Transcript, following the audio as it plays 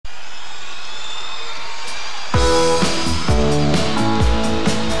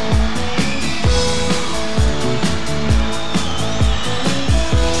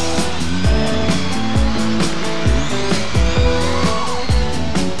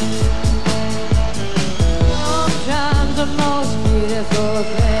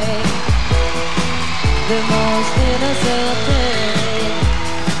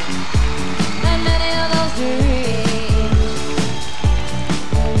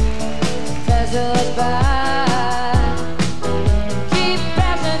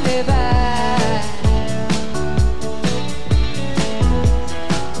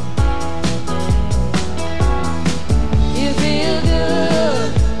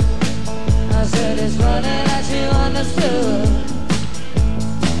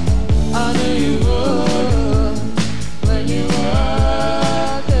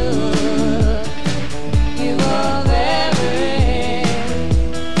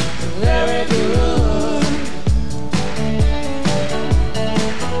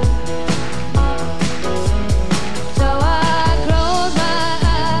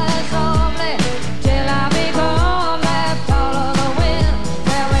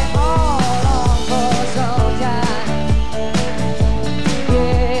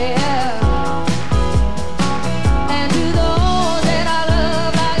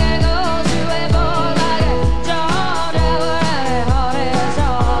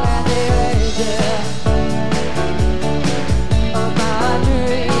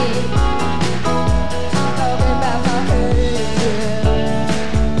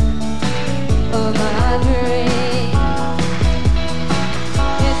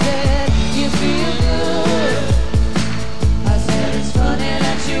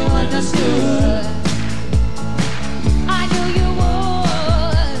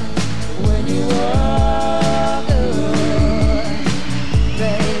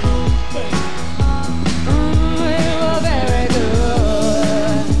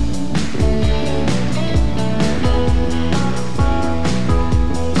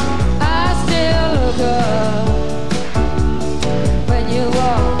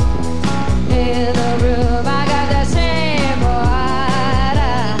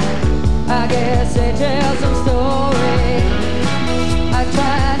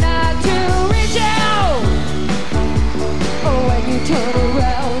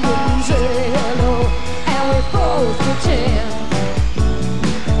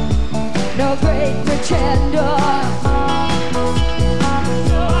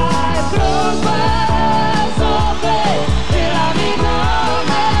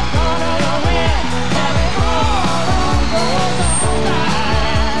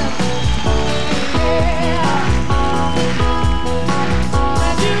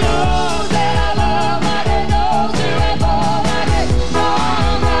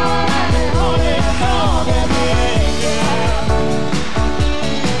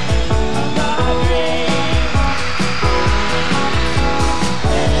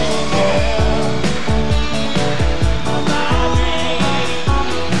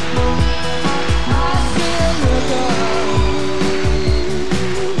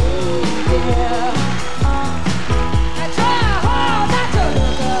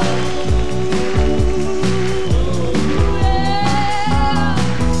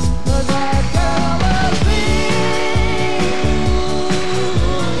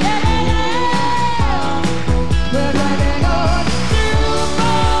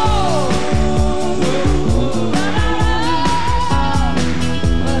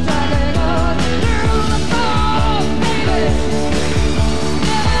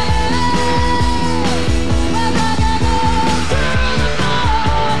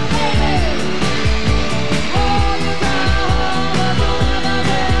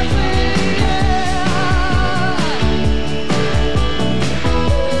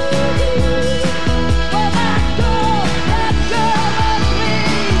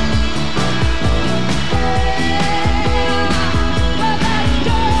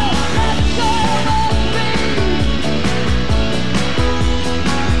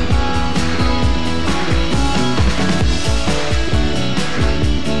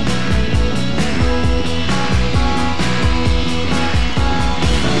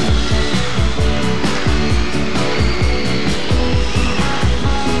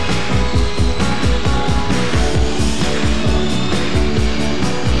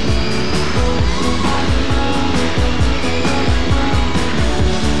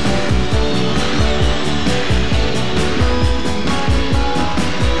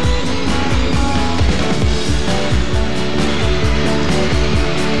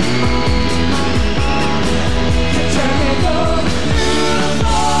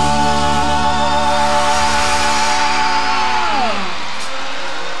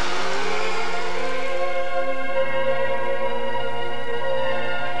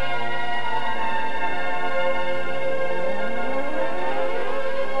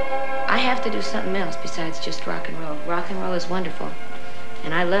have to do something else besides just rock and roll. Rock and roll is wonderful,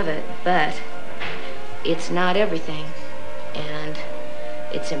 and I love it, but it's not everything, and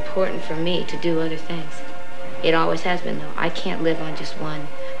it's important for me to do other things. It always has been, though. I can't live on just one.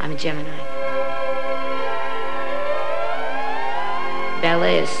 I'm a Gemini.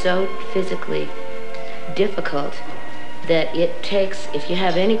 Ballet is so physically difficult that it takes, if you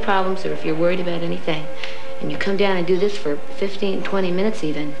have any problems or if you're worried about anything, and you come down and do this for 15, 20 minutes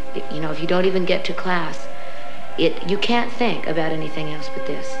even, you know, if you don't even get to class, you can't think about anything else but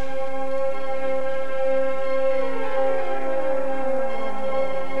this.